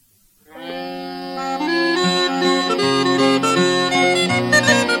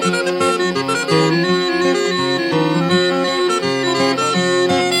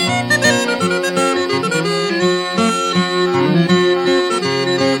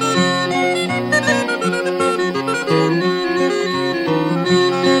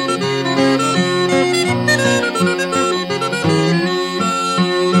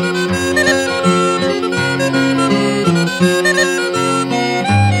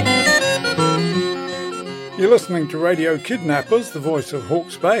listening to Radio Kidnappers, the voice of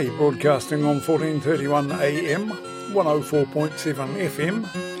Hawke's Bay, broadcasting on 1431 AM, 104.7 FM,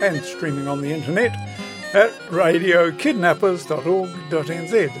 and streaming on the internet at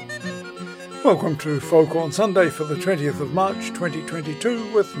radiokidnappers.org.nz. Welcome to Folk on Sunday for the 20th of March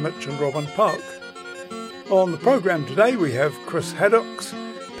 2022 with Mitch and Robin Park. On the programme today we have Chris Haddocks,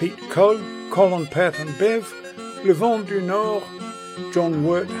 Pete Coe, Colin, Pat and Bev, Le Vent du Nord, John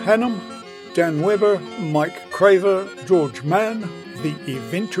Wirt Hannam, Dan Webber, Mike Craver, George Mann, the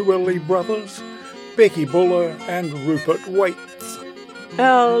Eventually Brothers, Becky Buller and Rupert Waits.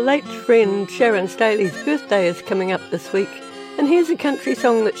 Our late friend Sharon Staley's birthday is coming up this week, and here's a country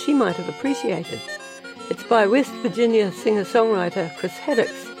song that she might have appreciated. It's by West Virginia singer-songwriter Chris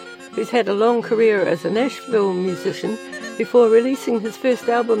Haddocks, who's had a long career as a Nashville musician before releasing his first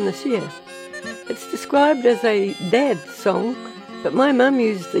album this year. It's described as a dad song, but my mum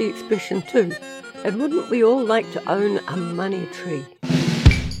used the expression too. And wouldn't we all like to own a money tree?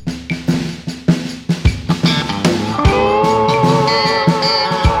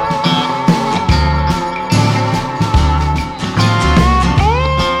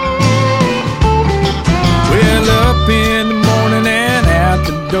 Well, up in the morning and out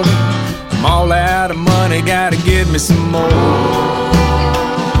the door, I'm all out of money, gotta get me some more.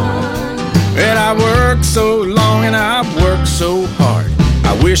 Well, I worked so long and I worked so hard,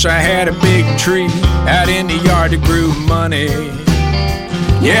 I wish I had a big tree out in the yard that grew money.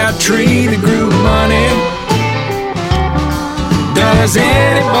 Yeah, a tree that grew money. Does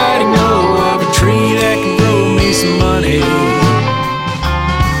anybody know of a tree that can grow me some money?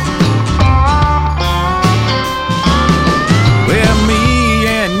 Well, me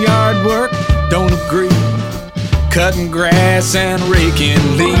and yard work don't agree, cutting grass and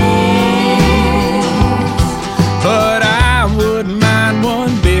raking leaves. But I wouldn't mind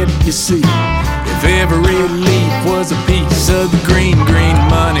one bit, you see, if every leaf was a piece of the green, green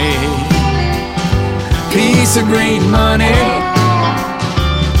money. Piece of green money.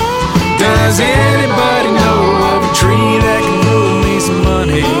 Does anybody know of a tree that can grow me some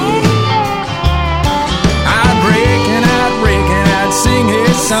money? I'd rake and I'd rake and I'd sing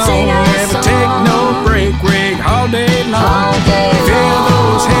his song, never take no break, rake all day long. Fill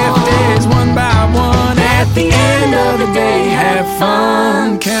those half days one by one. At the end of the day, have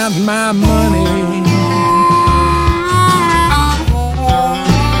fun counting my money.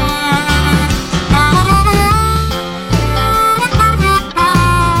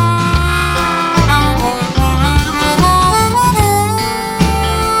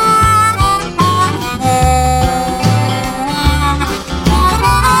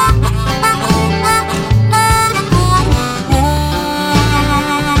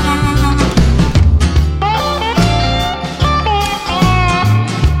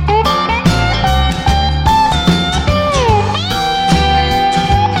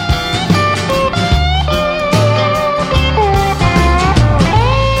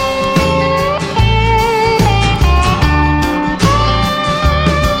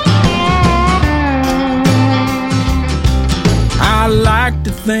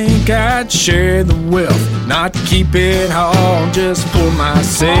 Think I'd share the wealth, not keep it all just for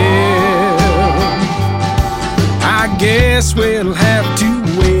myself. I guess we'll have to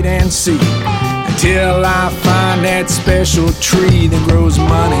wait and see until I find that special tree that grows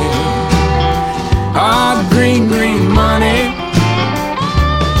money. Ah, green, green money.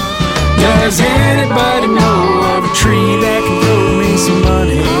 Does anybody know of a tree that can grow me some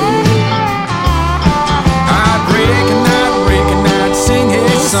money? I'd rake and I'd rake and I'd sing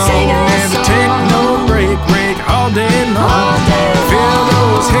his song, never take no break, break all day long. Fill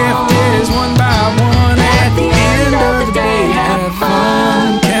those half days one by one. At the end of the day, have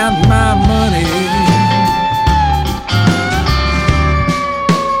fun counting my money.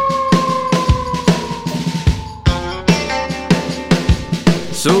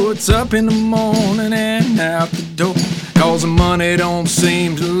 So it's up in the morning and out the door, 'cause the money don't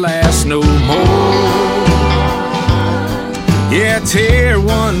seem to last no more. Yeah, it's here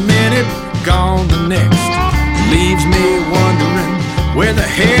one minute, gone the next. Leaves me wondering, where the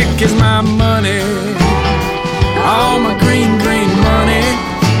heck is my money? All my green, green money.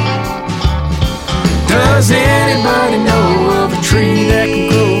 Does anybody know of a tree that can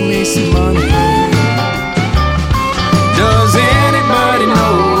grow me some money? Does anybody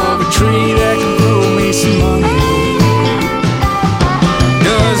know of a tree that can grow me some money?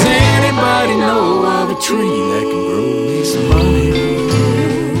 Does anybody know of a tree that can grow me some money?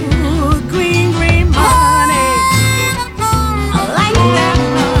 Ooh, green, green money. I like that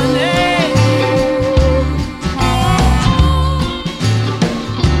money.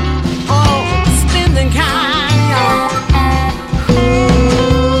 Oh, spending kind.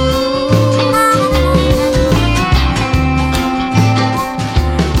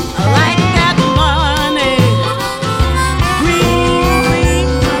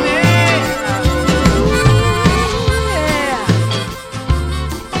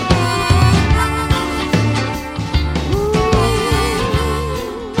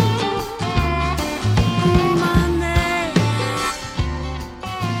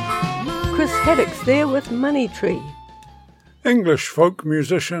 Chris Haddocks there with Money Tree. English folk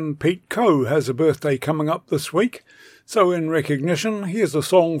musician Pete Coe has a birthday coming up this week, so in recognition, here's a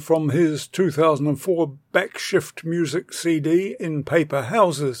song from his 2004 Backshift Music CD In Paper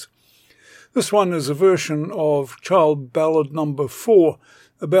Houses. This one is a version of Child Ballad No. 4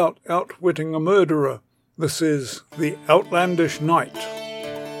 about outwitting a murderer. This is The Outlandish Night.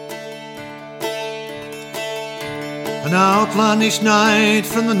 An outlandish knight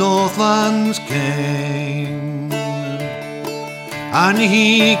from the Northlands came, and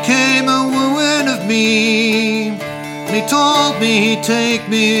he came a-wooing of me, and he told me he'd take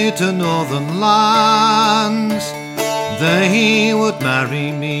me to northern lands, there he would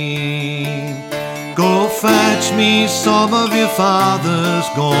marry me. Go fetch me some of your father's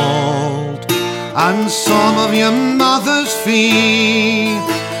gold, and some of your mother's fee,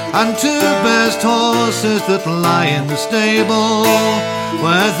 and 2 best horses that lie in the stable,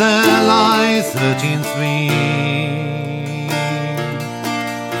 where there lie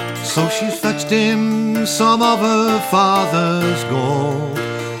 13-3. So she fetched him some of her father's gold,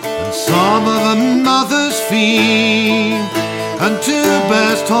 and some of her mother's fee, and 2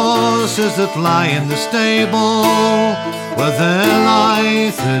 best horses that lie in the stable, where there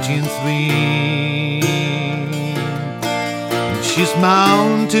lie 13-3. She's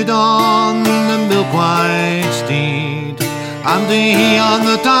mounted on the milk-white steed, and he on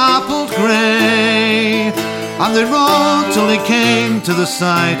the dappled grey, and they rode till they came to the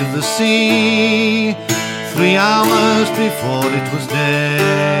side of the sea, 3 hours before it was day.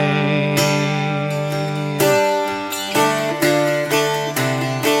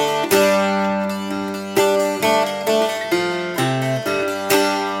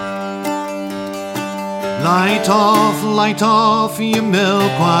 Light off your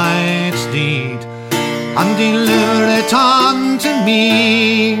milk-white steed, and deliver it unto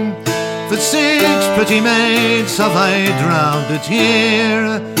me, for 6 pretty maids have I drowned it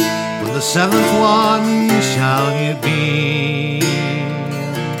here, but the 7th one shall you be.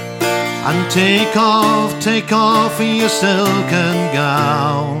 And take off your silken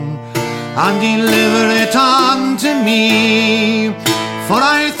gown, and deliver it unto me, for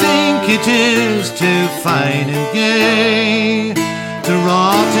I think it is too fine and gay to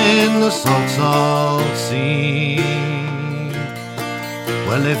rot in the salt sea.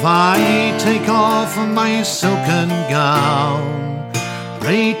 Well, if I take off my silken gown,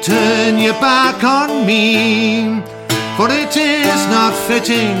 pray turn your back on me, for it is not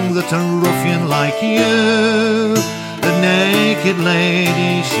fitting that a ruffian like you a naked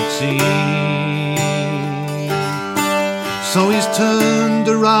lady should see. So he's turned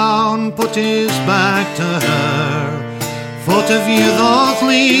around, put his back to her, for to view those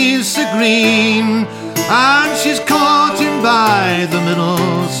leaves so green, and she's caught him by the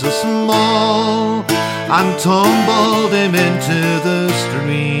middle so small, and tumbled him into the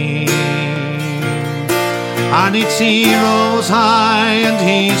stream. And its he rose high and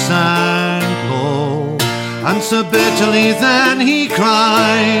he sank low, and so bitterly then he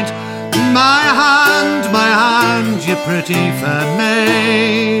cried, my hand, you pretty fair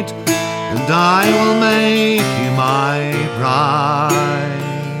maid, and I will make you my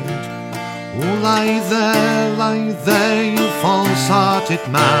bride. Oh, lie there, you false-hearted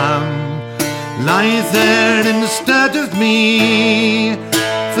man, lie there instead of me,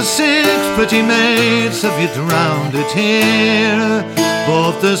 for 6 pretty maids have you drowned it here,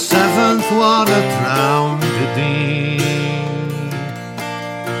 but the 7th one hath drowned it thee.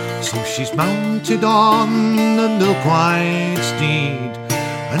 So she's mounted on the milk-white steed,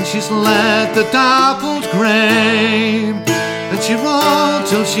 and she's led the dappled grey, and she rode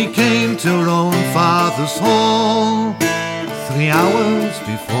till she came to her own father's hall, 3 hours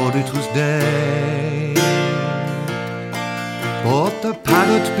before it was day. But the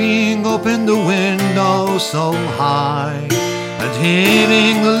parrot being up in the window so high, and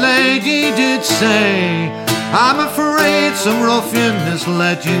hearing the lady did say, I'm afraid some ruffian has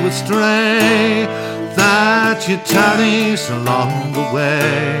led you astray, that you tarry so long the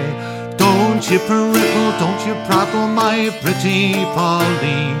way. Don't you peripple, don't you prattle, my pretty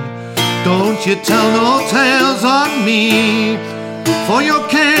Pauline, don't you tell no tales on me, for your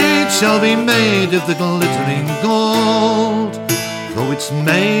cage shall be made of the glittering gold, though it's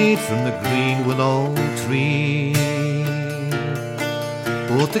made from the green willow tree.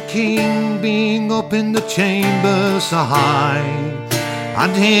 But the king being up in the chamber so high,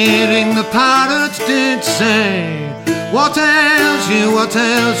 and hearing the parrot did say, what ails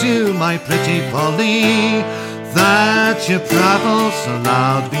you, my pretty Polly, that you prattle so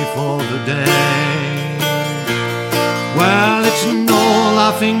loud before the day? Well, it's no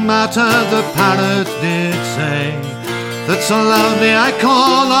laughing matter the parrot did say, that so loudly I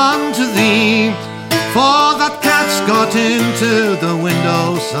call unto thee, for that cat's got into the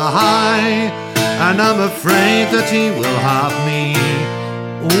window so high, and I'm afraid that he will have me.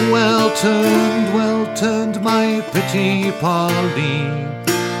 Oh, well turned, my pretty Polly,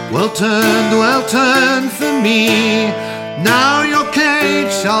 well turned for me. Now your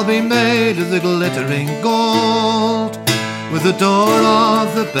cage shall be made of the glittering gold, with the door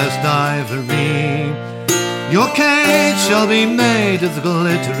of the best ivory. Your cage shall be made of the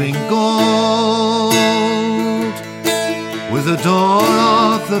glittering gold, with the door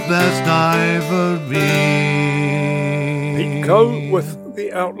of the best ivory. Pete Coe with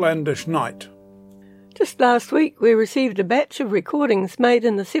The Outlandish Night. Just last week we received a batch of recordings made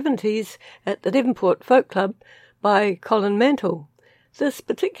in the 70s at the Devonport Folk Club by Colin Mantle. This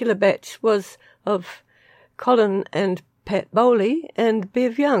particular batch was of Colin and Pat Bowley and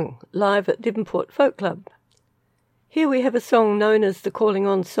Bev Young live at Devonport Folk Club. Here we have a song known as the Calling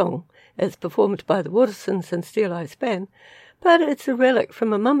On Song, as performed by the Watersons and Steel Eye Span, but it's a relic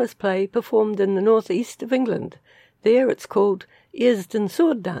from a mummers play performed in the northeast of England. There it's called Earsden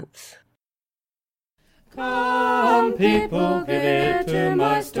Sword Dance. Come, people, give ear to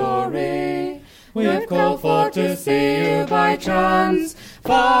my story. We've called for to see you by chance.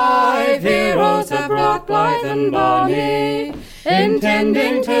 5 heroes have brought blithe and bonny,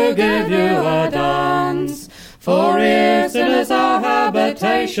 intending to give you a dance. For Earsden is our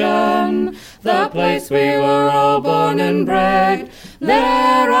habitation, the place we were all born and bred.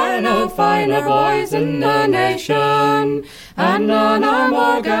 There are no finer boys in the nation, and none are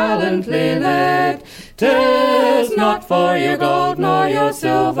more gallantly led. 'Tis not for your gold nor your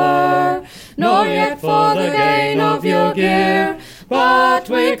silver, nor yet for the gain of your gear, but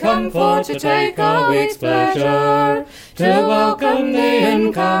we come for to take a week's pleasure, to welcome the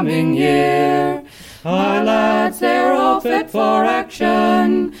incoming year. Our lads, they're all fit for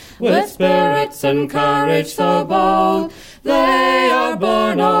action, with spirits and courage so bold. They are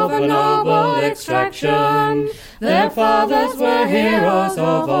born of a noble extraction, their fathers were heroes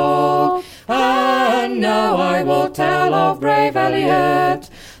of old. And now I will tell of brave Elliot,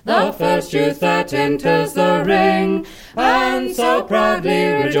 the first youth that enters the ring, and so proudly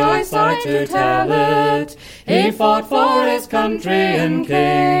rejoice I to tell it, he fought for his country and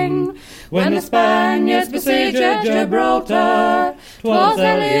king. When the Spaniards besieged Gibraltar, 'twas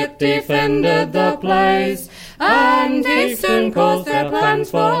Elliot defended the place, and he soon caused their plans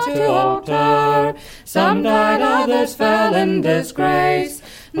for to alter. Some died, others fell in disgrace.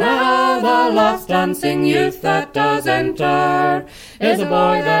 Now the last dancing youth that does enter is a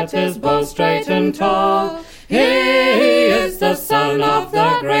boy that is both straight and tall. He is the son of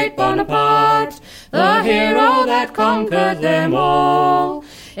the great Bonaparte, the hero that conquered them all.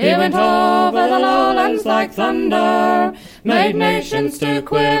 He went over the lowlands like thunder, made nations to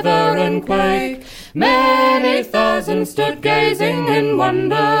quiver and quake. Many thousands stood gazing in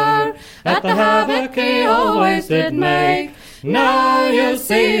wonder at the havoc he always did make. Now you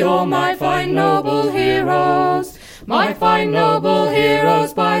see all my fine noble heroes, my fine noble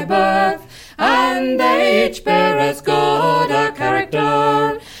heroes by birth, and they each bear as good a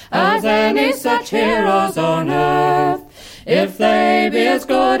character as any such heroes on earth. If they be as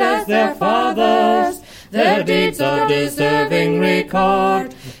good as their fathers, their deeds are deserving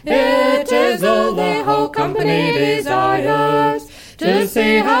record. It is all the whole company desires, to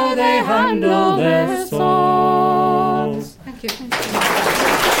see how they handle their swords. Thank you.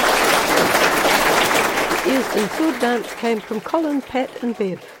 The Earsden Sword Dance came from Colin, Pat and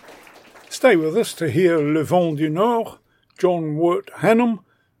Bev. Stay with us to hear Le Vent du Nord, John Wirt Hannam,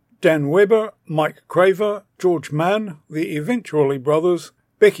 Dan Webber, Mike Craver, George Mann, the Eventually Brothers,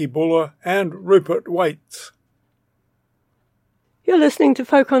 Becky Buller and Rupert Waits. You're listening to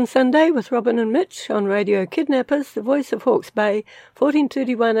Folk on Sunday with Robin and Mitch on Radio Kidnappers, the voice of Hawke's Bay,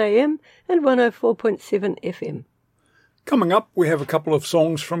 1421 AM and 104.7 FM. Coming up, we have a couple of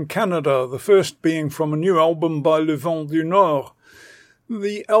songs from Canada, the first being from a new album by Le Vent du Nord.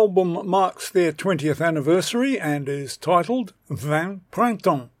 The album marks their 20th anniversary and is titled 20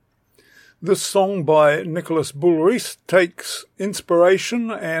 Printemps. This song by Nicolas Boulris takes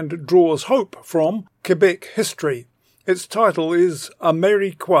inspiration and draws hope from Quebec history. Its title is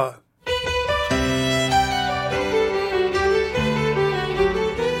Américois.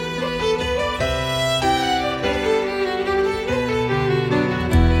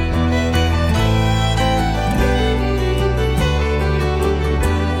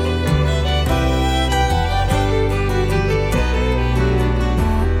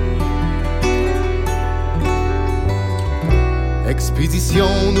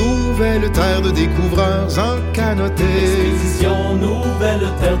 nouvelle terre de découvreurs en canoté. Expédition nouvelle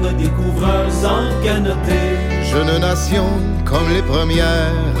terre de découvreurs en canoté. Jeune nation comme les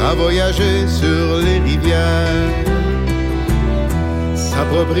premières à voyager sur les rivières.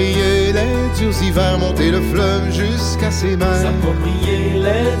 S'approprier les durs hivers, monter le fleuve jusqu'à ses mers. S'approprier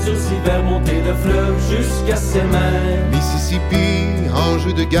les durs hivers, monter le fleuve jusqu'à ses mers. Mississippi,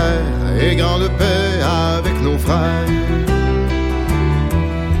 enjeu de guerre et grande paix avec nos frères.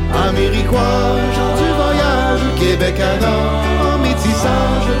 Américois, gens du voyage, Québec à nord, en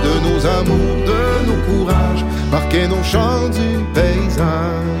métissage de nos amours, de nos courages, marquer nos chants du paysage.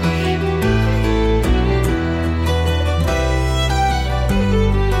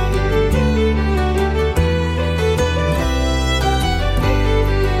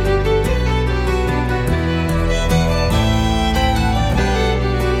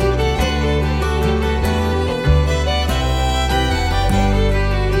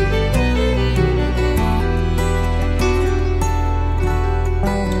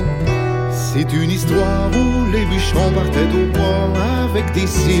 C'est une histoire où les bûcherons partaient au bois avec des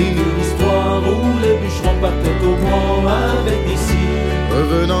cires. C'est une histoire où les bûcherons partaient au bois avec des cires.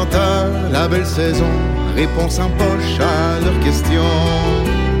 Revenant à la belle saison, réponse en poche à leurs questions.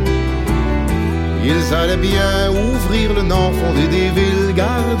 Ils allaient bien ouvrir le nord, fonder des villes,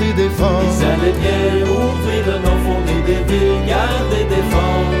 garder des forts. Ils allaient bien ouvrir le nord, fonder des villes, garder des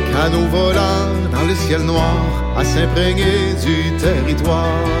forts. Canaux volants dans le ciel noir, à s'imprégner du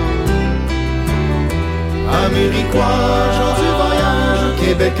territoire. Américois, gens du voyage,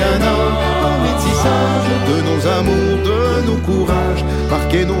 Québec à nord, en métissage de nos amours, de nos courages,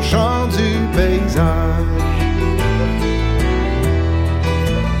 marquer nos chants du paysage.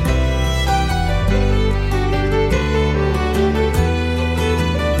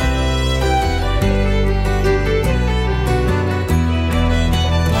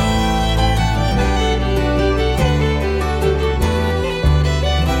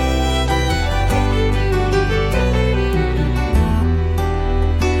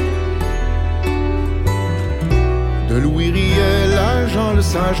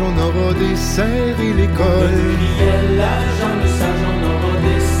 Sage, on aura desserré l'école. De Riel, l'agent, le sage, on aura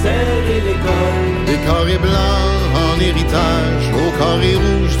desserré l'école. Des carrés blancs en héritage, au carré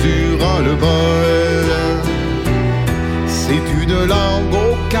rouge durant le bol. C'est une langue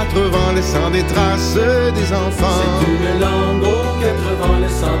aux 80 laissant des traces des enfants. C'est une langue aux 80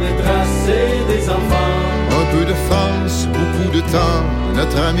 laissant des traces des enfants. Un peu de France, beaucoup de temps,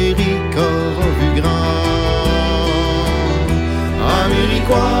 notre Amérique aura vu grand.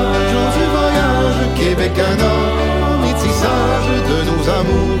 Américois, gens du voyage, Québec à nord, en métissage de nos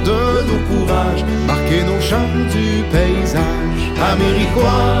amours, de nos courages, marquer nos chants du paysage.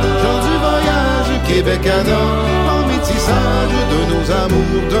 Américois, gens du voyage, Québec à nord, en métissage de nos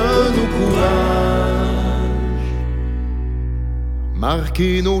amours, de nos courages,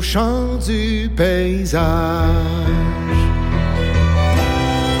 marquer nos chants du paysage.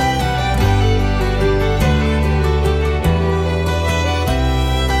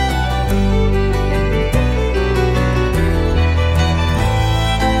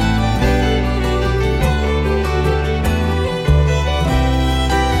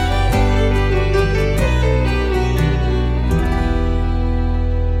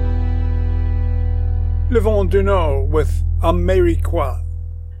 Le Vent du Nord with Américois.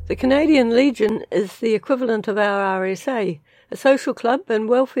 The Canadian Legion is the equivalent of our RSA, a social club and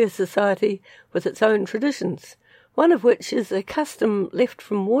welfare society with its own traditions, one of which is a custom left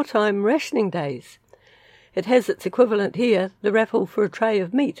from wartime rationing days. It has its equivalent here, the raffle for a tray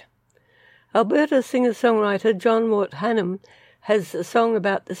of meat. Alberta singer-songwriter John Mort Hannam has a song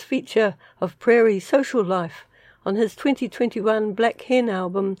about this feature of prairie social life on his 2021 Black Hen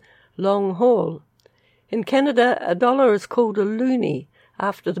album, Long Haul. In Canada, $1 is called a loonie,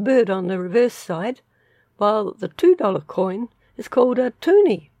 after the bird on the reverse side, while the $2 coin is called a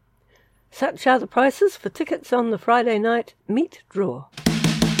toonie. Such are the prices for tickets on the Friday night meat draw.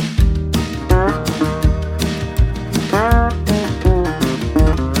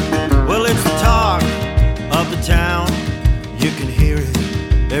 Well, it's the talk of the town. You can hear it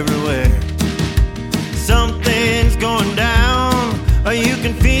everywhere. Something's going down, or you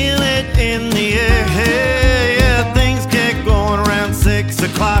can feel it in the air. Hey, yeah, things get going around 6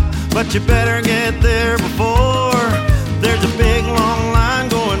 o'clock, but you better get there before. There's a big long line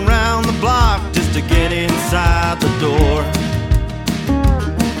going round the block just to get inside the door.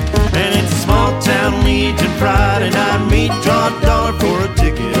 And it's a small town Legion Friday night meet. Draw $1 for a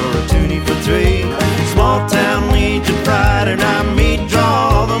ticket or a toonie for 3. Small town Legion Friday night meet. Draw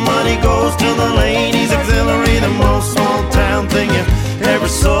all the money goes to the ladies auxiliary, the most small town thing you ever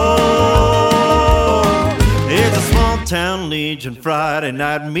saw. Town Legion Friday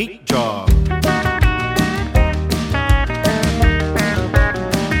night meat draw.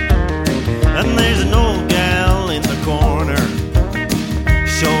 And there's an old gal in the corner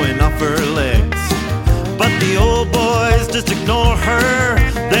showing off her legs, but the old boys just ignore her.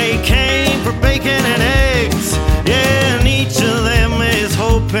 They came for bacon and eggs. Yeah, and each of them is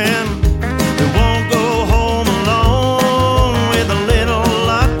hoping they won't go home alone. With a little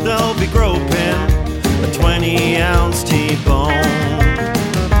luck they'll be groping a 20-ounce T-bone.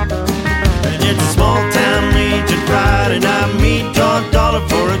 And it's a small town Legion Friday night meat draw. $1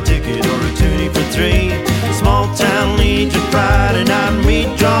 for a ticket or a toonie for three. Small town Legion Friday night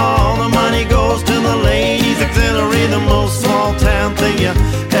meat draw. All the money goes to the ladies auxiliary. The most small town thing you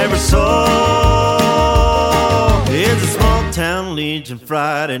ever saw. It's a small town Legion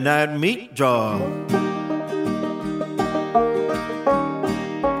Friday night meat draw.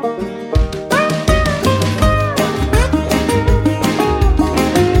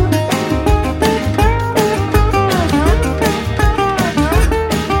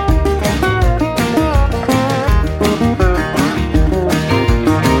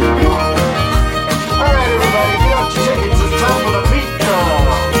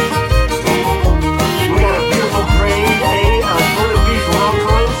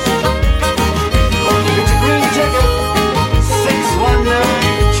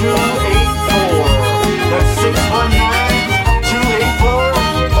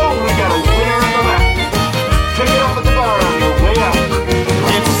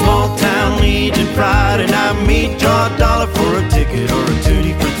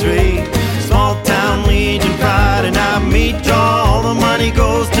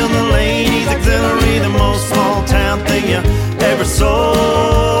 Goes to the ladies auxiliary. The most small town thing you ever saw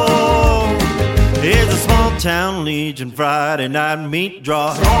is a small town Legion Friday night meat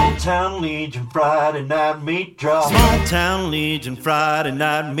draw. Small town Legion Friday night meat draw. Small town Legion Friday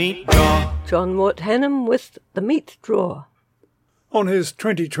night meat draw. John Mort Hannam with the meat draw. On his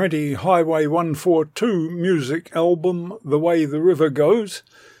 2020 Highway 142 music album The Way the River Goes,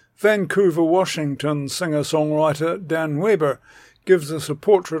 Vancouver, Washington singer-songwriter Dan Weber gives us a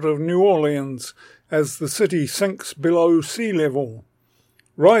portrait of New Orleans as the city sinks below sea level.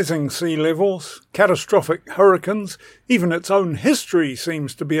 Rising sea levels, catastrophic hurricanes, even its own history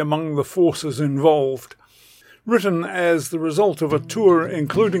seems to be among the forces involved. Written as the result of a tour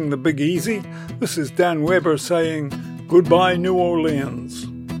including the Big Easy, this is Dan Weber saying, "Goodbye New Orleans."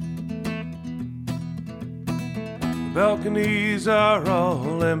 The balconies are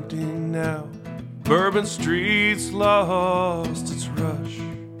all empty now. Bourbon Street's lost its rush.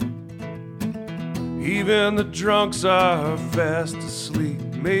 Even the drunks are fast asleep.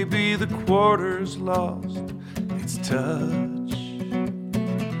 Maybe the quarter's lost its touch.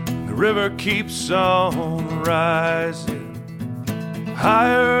 The river keeps on rising,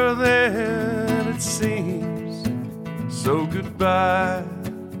 higher than it seems. So goodbye,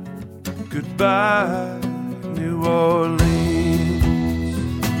 goodbye, New Orleans.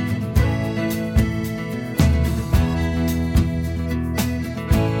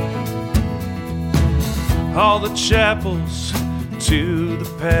 All the chapels to the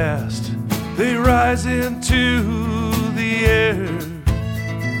past, they rise into the air.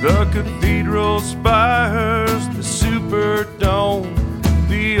 The cathedral spires, the Superdome,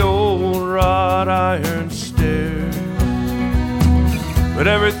 the old wrought iron stair. But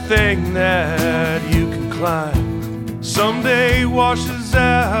everything that you can climb someday washes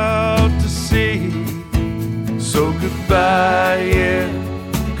out to sea. So goodbye, yeah,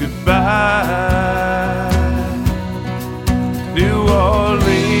 goodbye, New Orleans.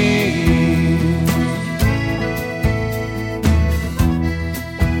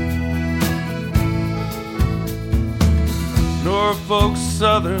 Norfolk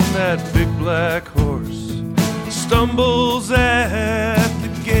Southern, that big black horse, stumbles at the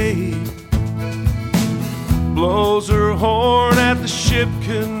gate, blows her horn at the ship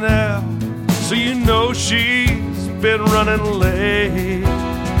canal, so you know she's been running late.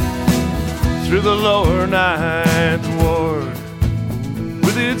 Through the lower Ninth Ward,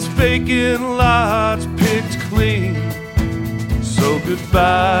 with its vacant lots picked clean. So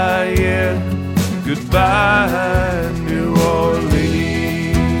goodbye, yeah, goodbye, New Orleans.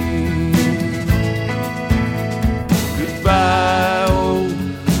 Goodbye, oh,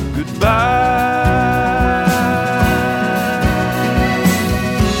 goodbye.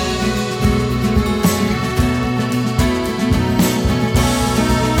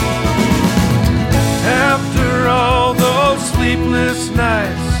 After all those sleepless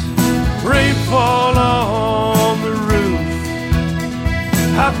nights, rainfall on the roof,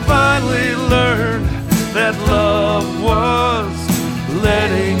 I finally learned that love was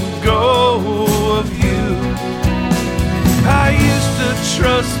letting go of you. I used to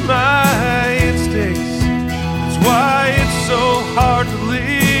trust my instincts, that's why it's so hard to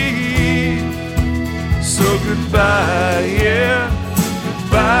leave. So goodbye, yeah,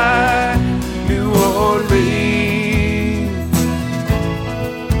 goodbye, New Orleans.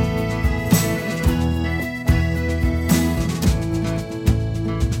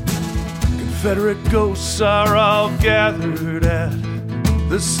 Confederate ghosts are all gathered at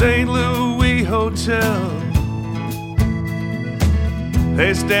the St. Louis Hotel.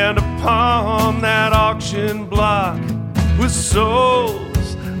 They stand upon that auction block with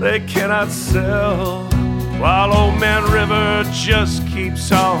souls they cannot sell, while Old Man River just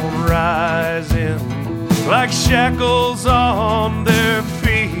keeps on rising like shackles on their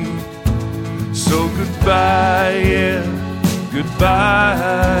feet. So goodbye, yeah,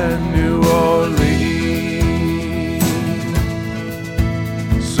 goodbye, New Orleans.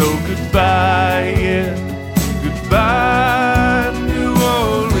 So goodbye, yeah, goodbye, New Orleans.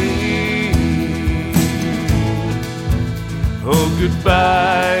 Oh,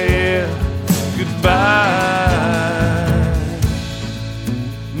 goodbye, yeah, goodbye,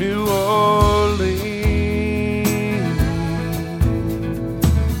 New Orleans.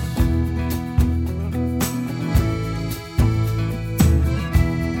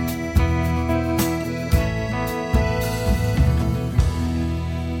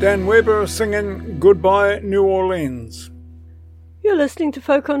 Dan Weber singing Goodbye New Orleans. You're listening to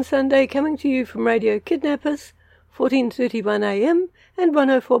Folk on Sunday, coming to you from Radio Kidnappers, 1431 AM and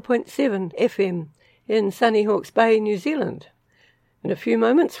 104.7 FM in Sunny Hawke's Bay, New Zealand. In a few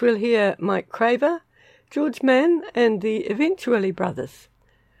moments we'll hear Mike Craver, George Mann and the Eventually Brothers.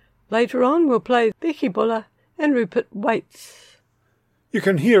 Later on we'll play Becky Buller and Rupert Waits. You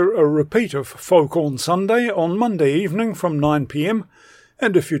can hear a repeat of Folk on Sunday on Monday evening from 9 p.m,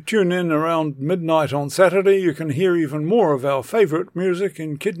 and if you tune in around midnight on Saturday, you can hear even more of our favourite music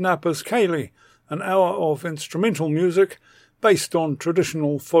in Kidnappers Ceilidh, an hour of instrumental music based on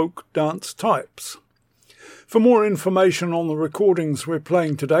traditional folk dance types. For more information on the recordings we're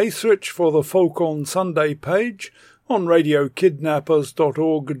playing today, search for the Folk on Sunday page on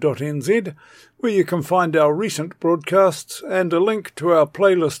radiokidnappers.org.nz, where you can find our recent broadcasts and a link to our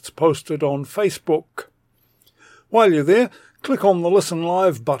playlists posted on Facebook. While you're there, click on the Listen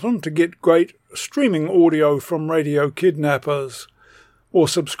Live button to get great streaming audio from Radio Kidnappers, or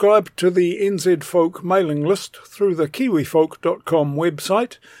subscribe to the NZ Folk mailing list through the kiwifolk.com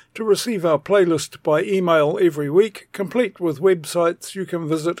website to receive our playlist by email every week, complete with websites you can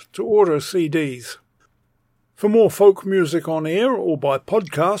visit to order CDs. For more folk music on air or by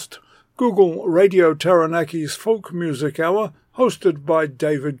podcast, Google Radio Taranaki's Folk Music Hour, hosted by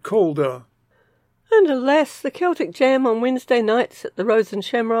David Calder. And alas, the Celtic Jam on Wednesday nights at the Rose and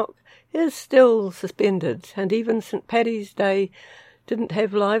Shamrock is still suspended, and even St. Paddy's Day didn't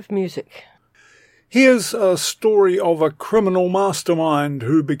have live music. Here's a story of a criminal mastermind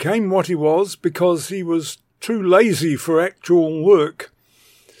who became what he was because he was too lazy for actual work.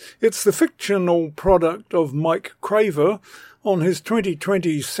 It's the fictional product of Mike Craver on his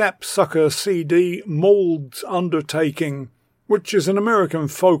 2020 Sapsucker CD Mould's Undertaking, which is an American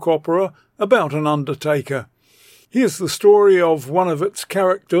folk opera about an undertaker. Here's the story of one of its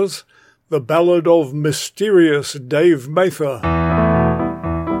characters, the Ballad of Mysterious Dave Mather.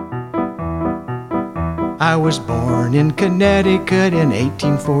 I was born in Connecticut in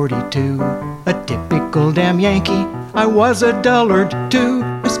 1842, a typical damn Yankee. I was a dullard too.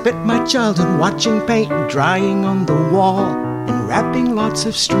 I spent my childhood watching paint drying on the wall and wrapping lots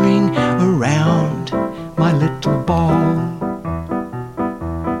of string around my little ball.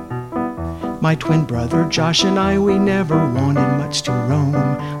 My twin brother Josh and I, we never wanted much to roam.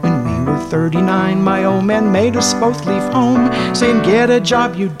 When we were 39, my old man made us both leave home, saying, "Get a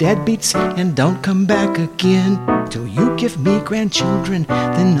job, you deadbeats, and don't come back again. Till you give me grandchildren,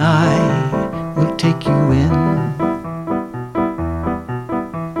 then I will take you in."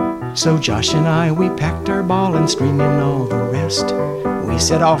 So Josh and I, we packed our ball and string and all the rest. We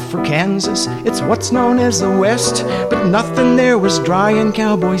set off for Kansas, it's what's known as the West. But nothing there was dry, and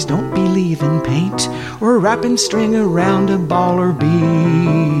cowboys don't believe in paint or wrapping string around a ball or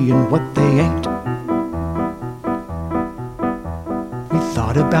being what they ain't. We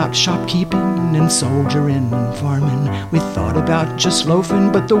thought about shopkeeping and soldiering and farming. We thought about just loafing,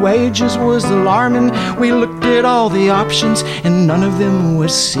 but the wages was alarming. We looked at all the options and none of them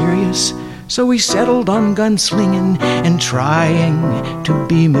was serious. So we settled on gunslinging and trying to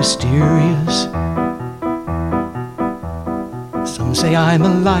be mysterious. Some Some say I'm a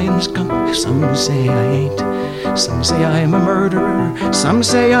lying skunk, some say I ain't. Some say I'm a murderer, some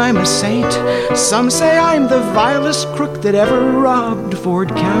say I'm a saint. Some say I'm the vilest crook that ever robbed Ford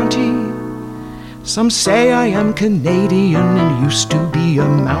County. Some say I am Canadian and used to be a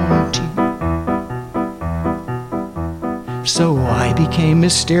Mountie. So I became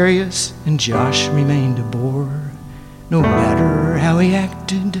mysterious and Josh remained a bore. No matter how he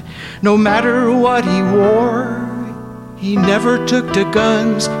acted, no matter what he wore, he never took to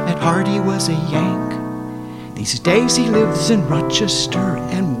guns, at heart he was a Yank. These days he lives in Rochester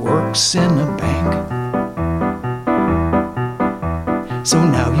and works in a bank. So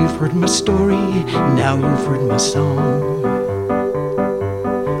now you've heard my story, now you've heard my song.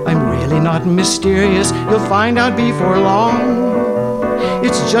 I'm really not mysterious, you'll find out before long.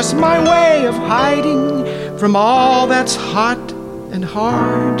 It's just my way of hiding from all that's hot and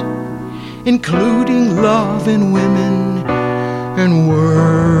hard, including love and women and working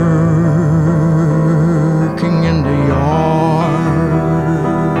in the yard.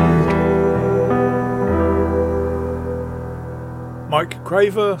 Mike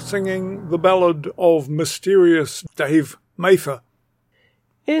Craver singing the ballad of Mysterious Dave Mather.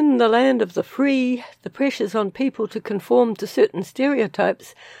 In the land of the free, the pressures on people to conform to certain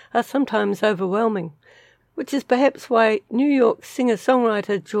stereotypes are sometimes overwhelming, which is perhaps why New York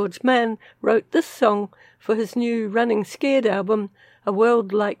singer-songwriter George Mann wrote this song for his new Running Scared album, A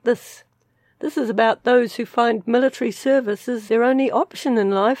World Like This. This is about those who find military service as their only option in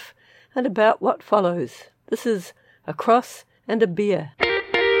life and about what follows. This is A Cross and a Beer.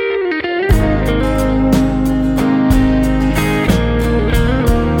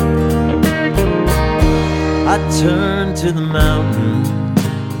 I turned to the mountain,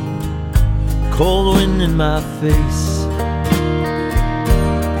 cold wind in my face,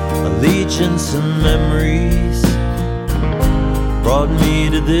 allegiance and memories brought me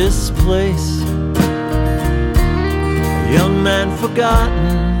to this place. A young man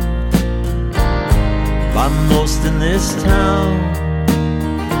forgotten by most in this town,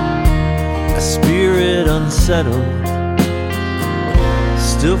 a spirit unsettled,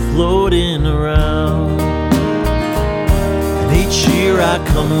 still floating around. Each year I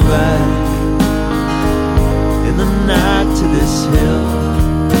come back in the night to this hill.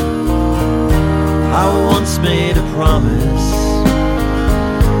 I once made a promise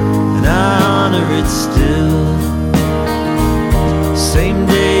and I honor it still. Same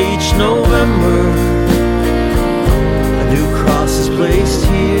day each November, a new cross is placed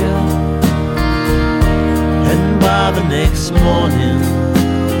here, and by the next morning,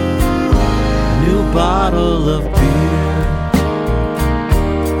 a new bottle of beer.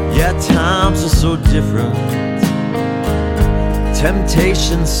 Yeah, times are so different,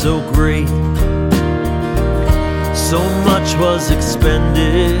 temptation so great, so much was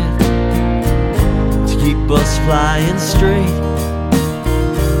expended to keep us flying straight.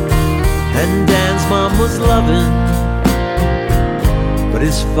 And Dan's mom was loving, but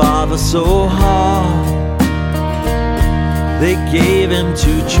his father so hard. They gave him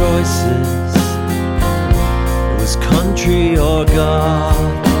two choices, it was country or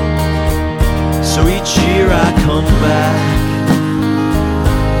God. So each year I come back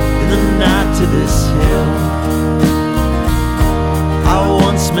in the night to this hill. I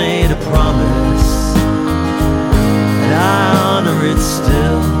once made a promise and I honor it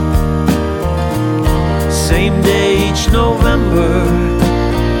still. Same day each November,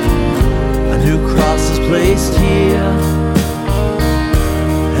 a new cross is placed here,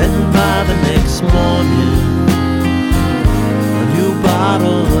 and by the next morning, a new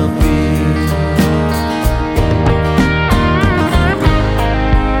bottle of beer.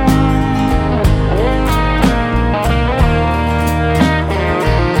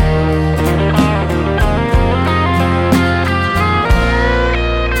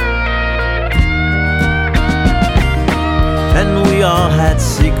 We all had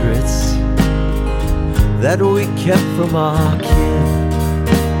secrets that we kept from our kin.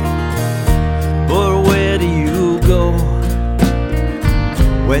 But where do you go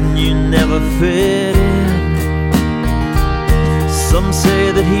when you never fit in? Some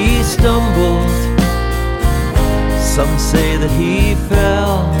say that he stumbled, some say that he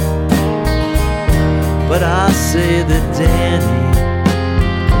fell, but I say that Danny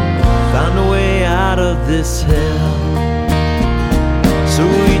found a way out of this hell. So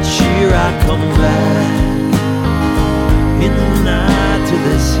each year I come back in the night to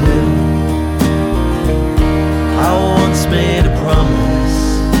this hill. I once made a promise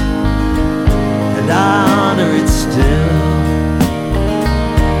and I honor it still.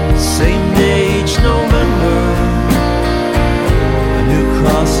 Same day each November, a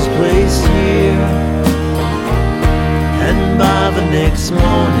placed here, and by the next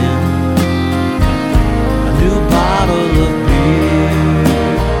morning, a new bottle of beer.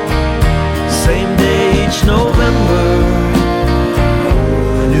 Same day each November,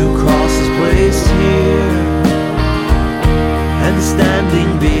 a new cross is placed here, and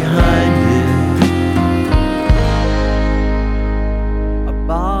standing behind it, a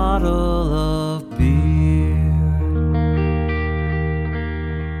bottle of beer.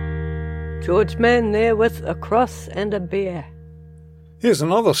 George Mann there with a cross and a beer. Here's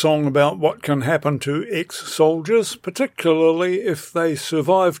another song about what can happen to ex-soldiers, particularly if they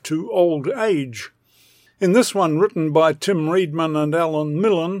survive to old age. In this one, written by Tim Reedman and Alan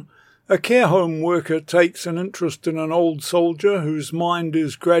Millen, a care home worker takes an interest in an old soldier whose mind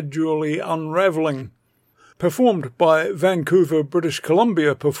is gradually unravelling. Performed by Vancouver, British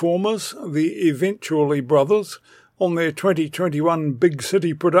Columbia performers, the Eventually Brothers, on their 2021 Big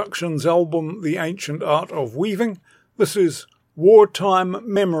City Productions album The Ancient Art of Weaving, this is Wartime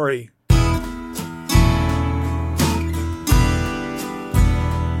Memory.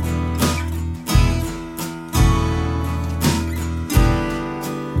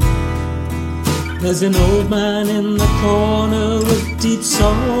 There's an old man in the corner with deep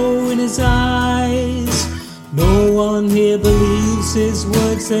sorrow in his eyes. No one here believes his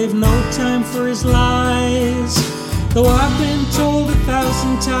words, they've no time for his lies. Though I've been told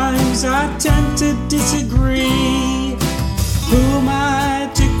 1,000 times, I tend to disagree. Who am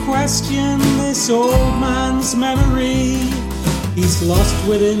I to question this old man's memory? He's lost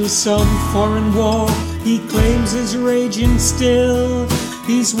within some foreign war, he claims is raging still.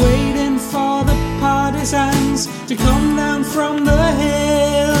 He's waiting for the partisans to come down from the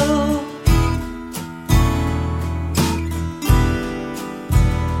hill.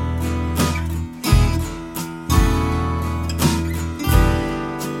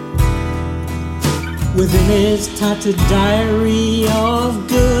 Within his tattered diary of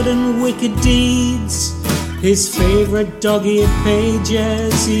good and wicked deeds, his favourite dog-eared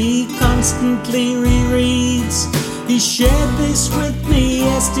pages he constantly rereads. He shared this with me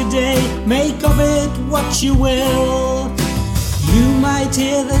yesterday, make of it what you will. You might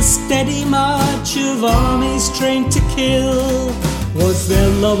hear the steady march of armies trained to kill. Was there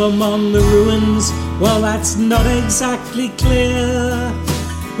love among the ruins? Well, that's not exactly clear.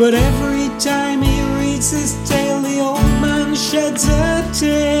 But every time he reads this tale, the old man sheds a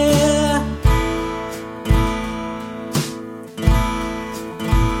tear.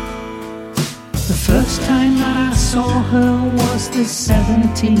 The first time that I saw her was the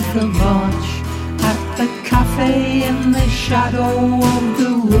 17th of March, at the cafe in the shadow of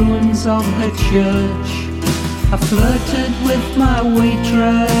the ruins of the church. I flirted with my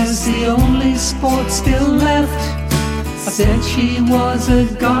waitress, the only sport still left. I said she was a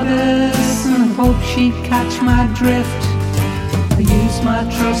goddess and hoped she'd catch my drift. I used my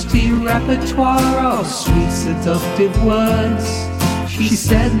trusty repertoire of sweet seductive words. She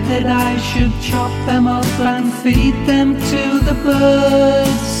said that I should chop them up and feed them to the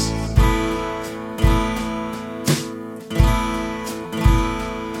birds.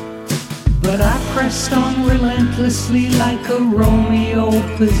 But I pressed on relentlessly like a Romeo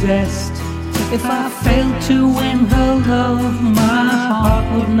possessed. If I failed to win her love, my heart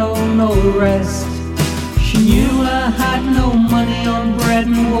would know no rest. She knew I had no money on bread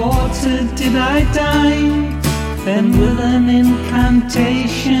and water, did I dine? Then with an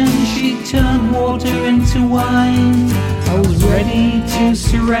incantation she turned water into wine. I was ready to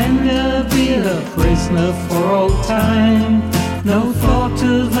surrender, be a prisoner for all time. No thought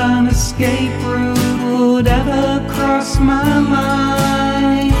of an escape route would ever cross my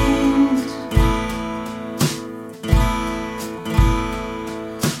mind.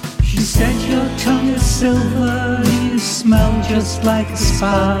 She said your tongue is silver, you smell just like a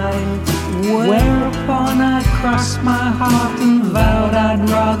spy. Whereupon I crossed my heart and vowed I'd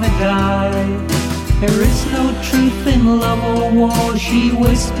rather die. There is no truth in love or war, she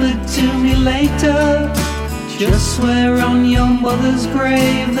whispered to me later. Just swear on your mother's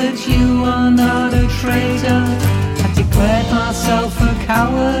grave that you are not a traitor. I declared myself a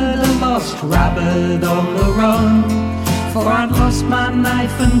coward, a lost rabbit on the run. For I'd lost my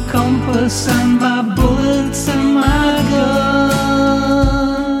knife and compass and my bullets and my gun.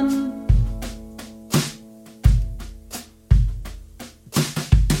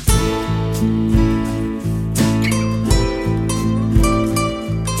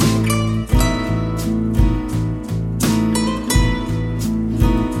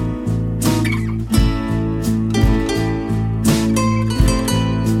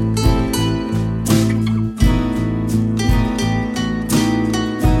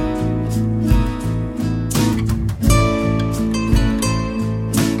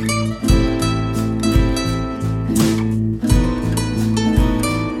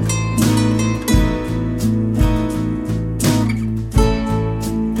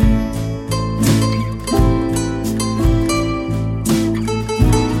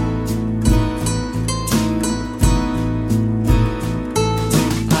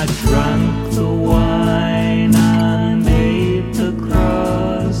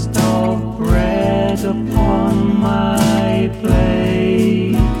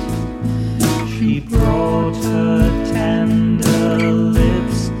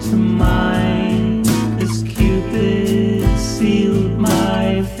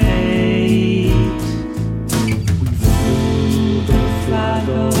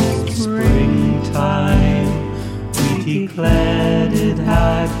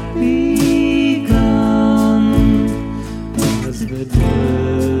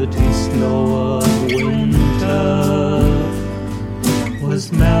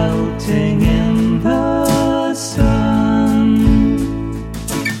 It's melting in the sun.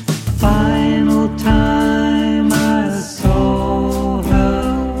 Final time I saw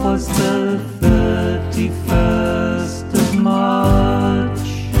her was the 31st of March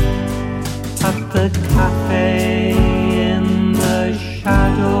at the cafe in the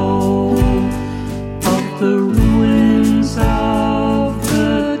shadow of the ruins of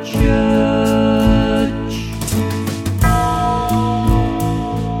the church.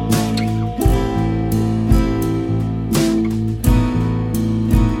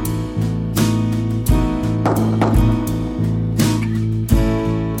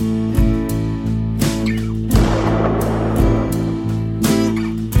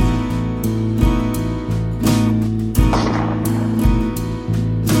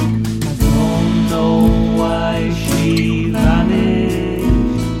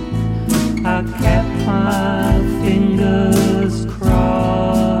 I kept my fingers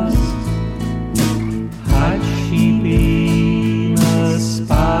crossed. Had she been a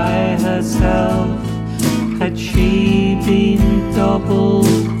spy herself? Had she been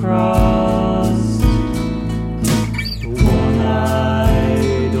double-crossed? The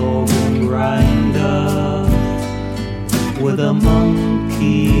one-eyed organ grinder with a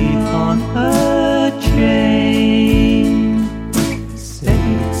monkey on her chain said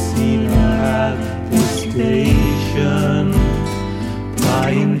he'd seen her at the station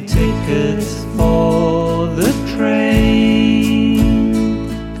buying tickets for the train.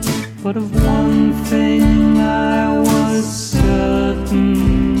 But of one thing I was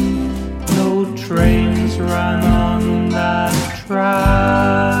certain, no trains ran on that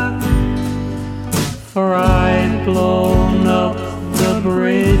track, for I'd blown up the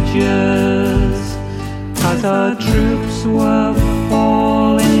bridges as our troops were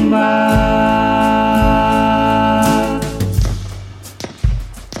falling back.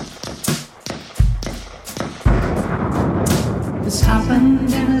 This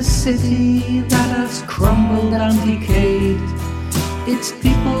happened in a city that has crumbled and decayed. Its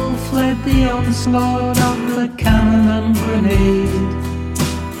people fled the onslaught of the cannon and grenade.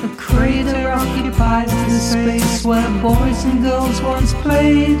 The crater occupies the space where boys and girls once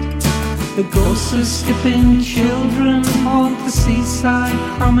played. The ghosts of skipping children haunt the seaside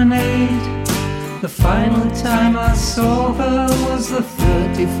promenade. The final time I saw her was the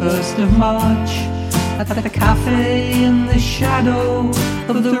 31st of March at the cafe in the shadow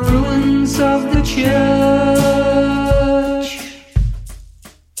of the ruins of the church.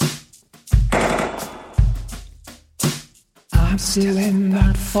 I'm still in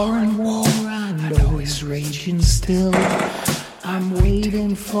that foreign war, I know it's raging still. I'm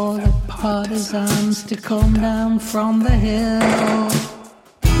waiting for the partisans to come down from the hill.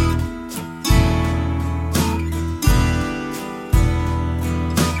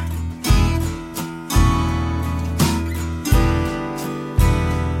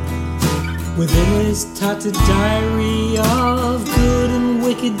 Within his tattered diary of good and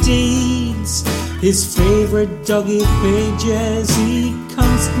wicked deeds, his favourite doggy pages he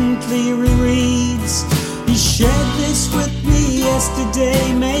constantly rereads. He shared this with me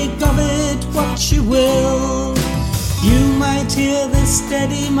yesterday, make of it what you will. You might hear the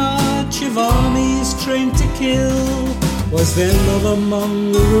steady march of armies trained to kill. Was there love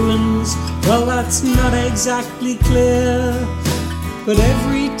among the ruins? Well, that's not exactly clear. But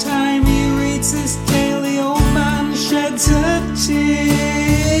every time he reads this tale, the old man sheds a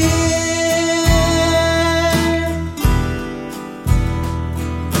tear.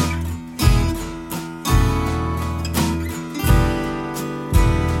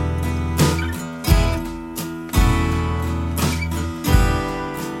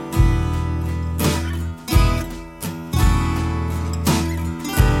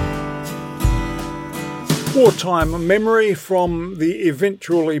 Wartime memory from the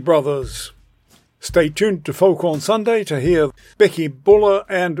Eventually Brothers. Stay tuned to Folk on Sunday to hear Becky Buller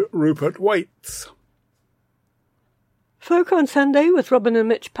and Rupert Waits. Folk on Sunday with Robin and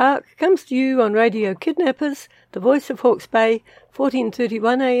Mitch Park comes to you on Radio Kidnappers, the voice of Hawke's Bay,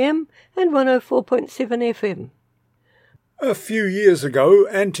 1431 AM and 104.7 FM. A few years ago,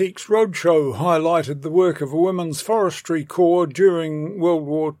 Antiques Roadshow highlighted the work of a women's forestry corps during World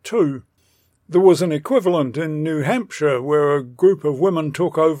War II. There was an equivalent in New Hampshire where a group of women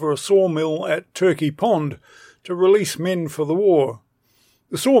took over a sawmill at Turkey Pond to release men for the war.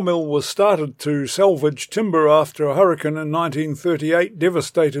 The sawmill was started to salvage timber after a hurricane in 1938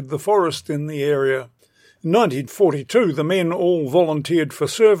 devastated the forest in the area. In 1942, the men all volunteered for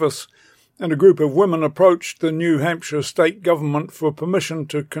service, and a group of women approached the New Hampshire state government for permission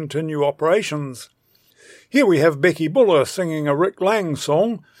to continue operations. Here we have Becky Buller singing a Rick Lang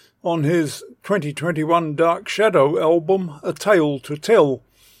song on his 2021 Dark Shadow album, A Tale to Tell.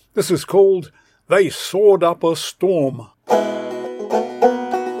 This is called They Soared Up a Storm.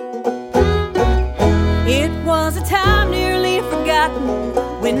 It was a time nearly forgotten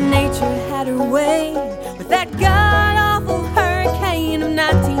when nature had her way with that god-awful hurricane of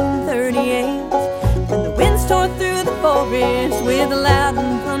 1938. And the winds tore through the forest with a loud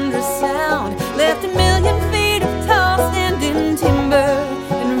and thunderous sound, left a million feet of tall standing timber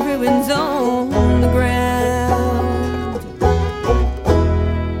and ruins on the ground.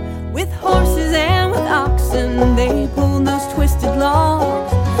 With horses and with oxen, they pulled those twisted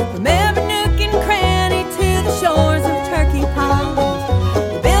logs from every nook and cranny to the shores of Turkey Pond.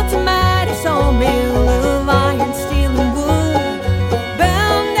 They built a mighty sawmill of iron, steel, and wood,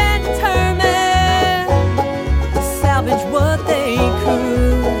 bound and determined to salvage what they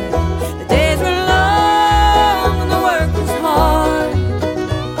could. The days were long and the work was hard.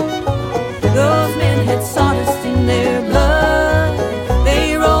 Those men had sawdust in their blood.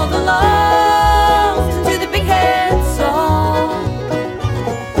 They rolled the logs into the big head saw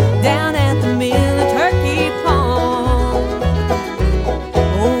down at the mill of Turkey Pond.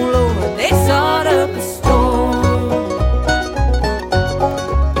 Oh Lord, they sawed up a storm.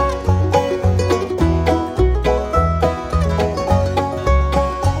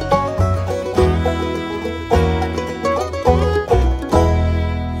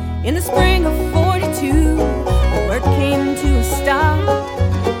 In the spring of 42, the work came to a stop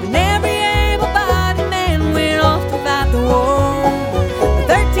when every able-bodied man went off to fight the war. The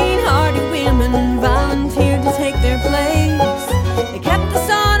 13 hardy women volunteered to take their place. They kept the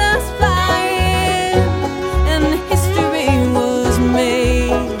sawdust flying, and history was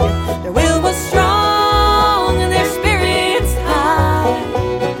made. Their will was strong and their spirits high,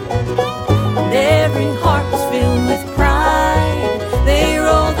 and every heart was filled with pride. They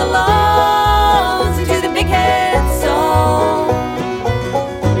rolled the logs into the big head saw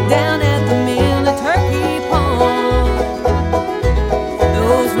down at the mill of Turkey Pond.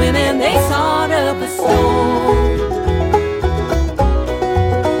 Those women, they sawed up a storm.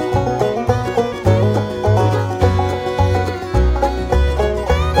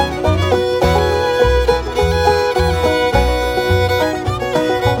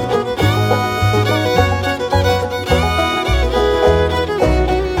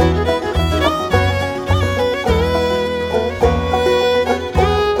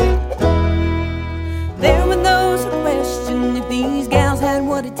 There were those who questioned if these gals had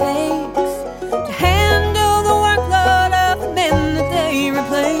what it takes to handle the workload of the men that they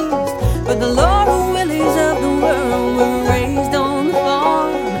replaced. But the Laurel Willies of the world were raised on the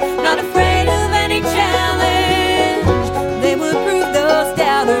farm, not afraid of any challenge. They would prove those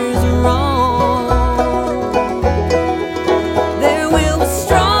doubters wrong. Their will was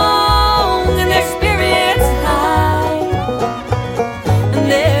strong and their spirits high,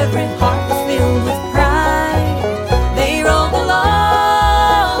 and every heart was filled with pride. They rolled the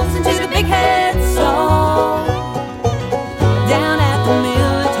logs into the big head saw down at the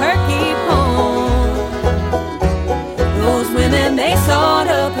mill of Turkey Pond. Those women, they sawed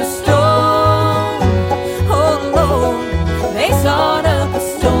up a storm. Oh Lord, they sawed up a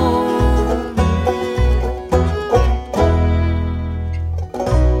storm.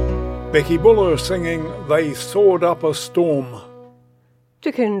 Becky Buller singing They Soared Up a Storm.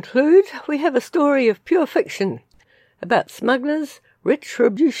 To conclude, we have a story of pure fiction about smugglers,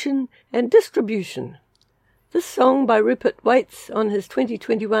 retribution and distribution. This song by Rupert Waits on his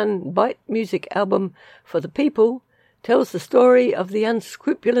 2021 Bite Music album For the People tells the story of the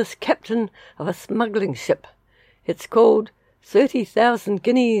unscrupulous captain of a smuggling ship. It's called 30,000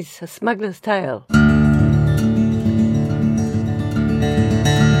 Guineas, A Smuggler's Tale.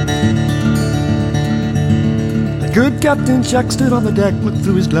 Good Captain Jack stood on the deck, looked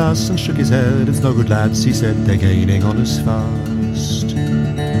through his glass and shook his head. It's no good, lads, he said, they're gaining on us fast.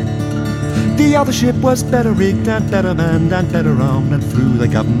 The other ship was better rigged and better manned and better armed, and flew the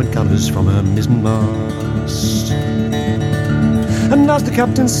government colours from her mizzen-mast. And as the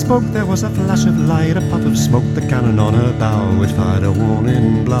captain spoke, there was a flash of light, a puff of smoke. The cannon on her bow had fired a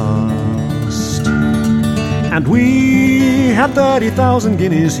warning blast. And we had 30,000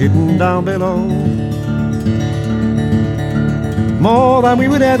 guineas hidden down below, more than we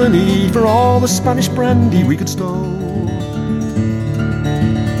would ever need for all the Spanish brandy we could stow.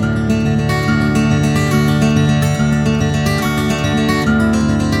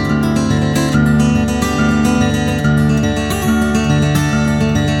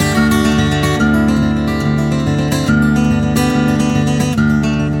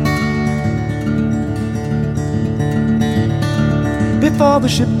 Before the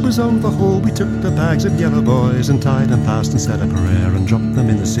ship was overhaul, we took the bags of yellow boys and tied them fast and said a prayer and dropped them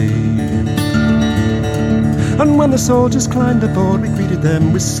in the sea. And when the soldiers climbed aboard, we greeted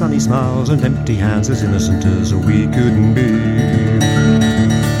them with sunny smiles and empty hands, as innocent as we couldn't be.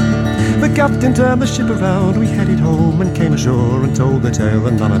 The captain turned the ship around, we headed home and came ashore and told the tale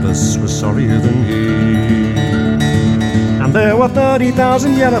that none of us was sorrier than he. And there were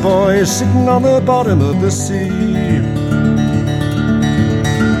 30,000 yellow boys sitting on the bottom of the sea.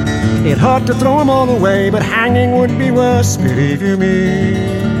 It hurt to throw them all away, but hanging would be worse, believe you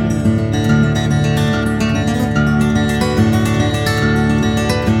me.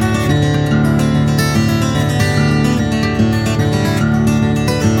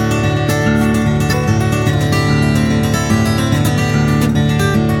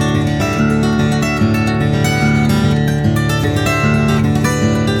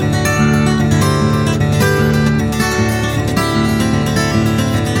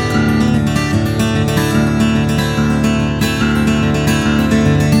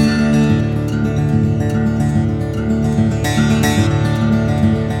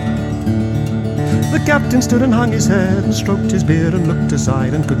 The captain stood and hung his head and stroked his beard and looked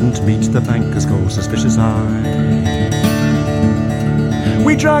aside and couldn't meet the banker's cold, suspicious eye.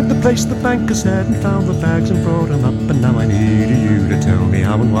 We dragged the place the banker said and found the bags and brought them up, and now I need you to tell me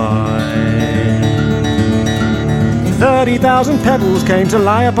how and why. 30,000 pebbles came to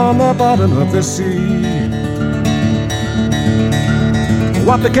lie upon the bottom of the sea.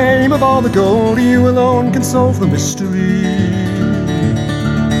 What became of all the gold? You alone can solve the mystery.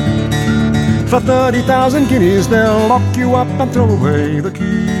 For 30,000 guineas they'll lock you up and throw away the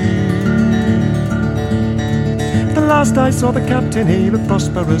key. The last I saw the captain, he looked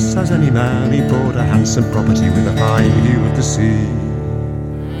prosperous as any man. He bought a handsome property with a fine view of the sea.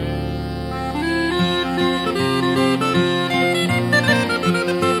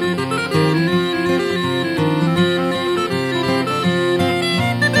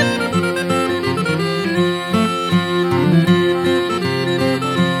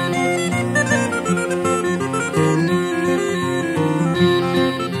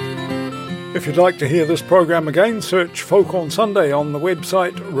 If you'd like to hear this program again, search Folk on Sunday on the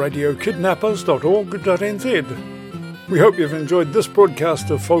website radiokidnappers.org.nz. We hope you've enjoyed this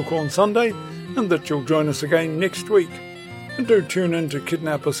broadcast of Folk on Sunday and that you'll join us again next week. And do tune in to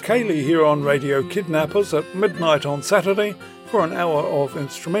Kidnappers Kaylee here on Radio Kidnappers at midnight on Saturday for an hour of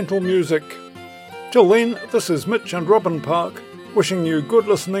instrumental music. Till then, this is Mitch and Robin Park wishing you good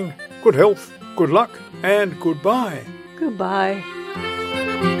listening, good health, good luck and goodbye. Goodbye.